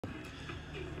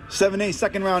7A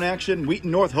second round action,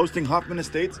 Wheaton North hosting Hoffman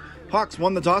Estates. Hawks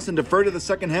won the toss and deferred to the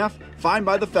second half, fined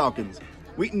by the Falcons.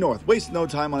 Wheaton North wastes no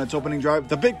time on its opening drive.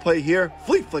 The big play here,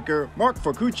 flea flicker, Mark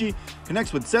Forcucci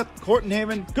connects with Seth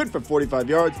Kortenhaven, good for 45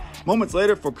 yards. Moments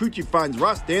later, Forcucci finds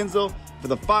Ross Danzel for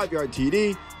the 5-yard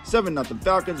TD. 7-0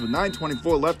 Falcons with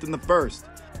 9:24 left in the first.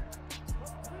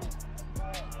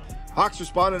 Hawks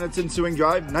respond on its ensuing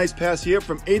drive. Nice pass here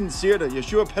from Aiden Sear to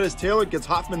Yeshua Pettis-Taylor gets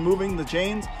Hoffman moving the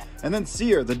chains. And then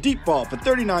Sear, the deep ball for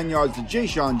 39 yards to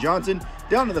Jay-Sean Johnson,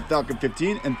 down to the Falcon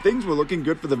 15, and things were looking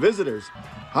good for the visitors.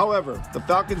 However, the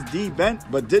Falcons' D bent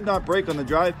but did not break on the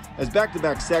drive as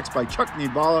back-to-back sacks by Chuck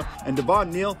Nibala and Devon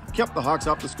Neal kept the Hawks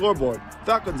off the scoreboard.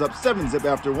 Falcons up 7-zip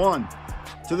after one.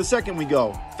 To the second we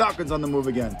go. Falcons on the move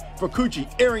again.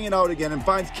 Forcucci airing it out again and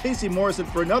finds Casey Morrison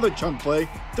for another chunk play,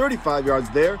 35 yards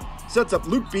there. Sets up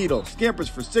Luke Beadle, scampers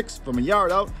for 6 from a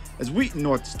yard out as Wheaton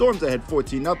North storms ahead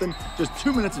 14-0, just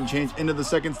 2 minutes and change into the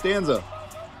second stanza.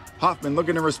 Hoffman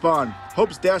looking to respond.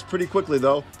 Hopes dash pretty quickly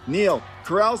though. Neal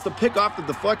corrals the pick off the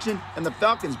deflection and the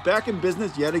Falcons back in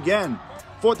business yet again.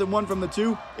 4th and 1 from the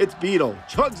 2, it's Beadle.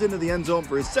 Chugs into the end zone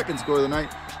for his second score of the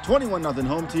night. 21-0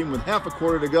 home team with half a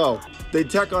quarter to go. They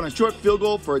tack on a short field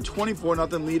goal for a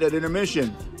 24-0 lead at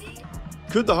intermission.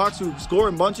 Could the Hawks, who score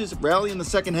in bunches, rally in the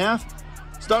second half?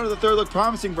 Start of the third looked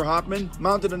promising for Hoffman,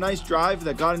 mounted a nice drive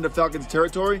that got into Falcons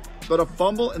territory, but a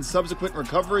fumble and subsequent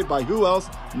recovery by who else?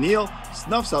 Neal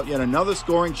snuffs out yet another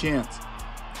scoring chance.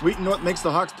 Wheaton North makes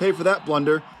the Hawks pay for that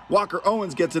blunder. Walker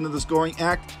Owens gets into the scoring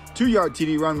act. 2-yard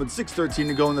TD run with 6:13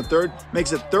 to go in the third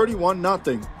makes it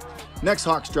 31-0. Next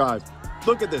Hawks drive.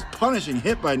 Look at this punishing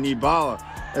hit by Nibala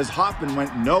as Hoffman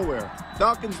went nowhere.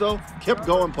 Falcons, though, kept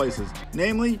going places,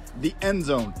 namely the end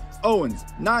zone. Owens,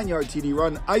 9-yard TD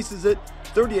run, ices it,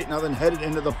 38-0 headed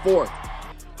into the fourth.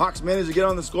 Hawks managed to get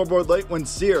on the scoreboard late when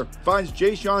Sear finds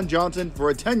Jay-Sean Johnson for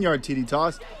a 10-yard TD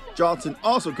toss. Johnson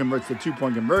also converts the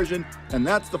 2-point conversion, and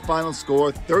that's the final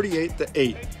score,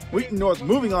 38-8. Wheaton North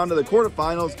moving on to the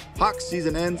quarterfinals. Hawks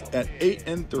season ends at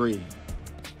 8-3.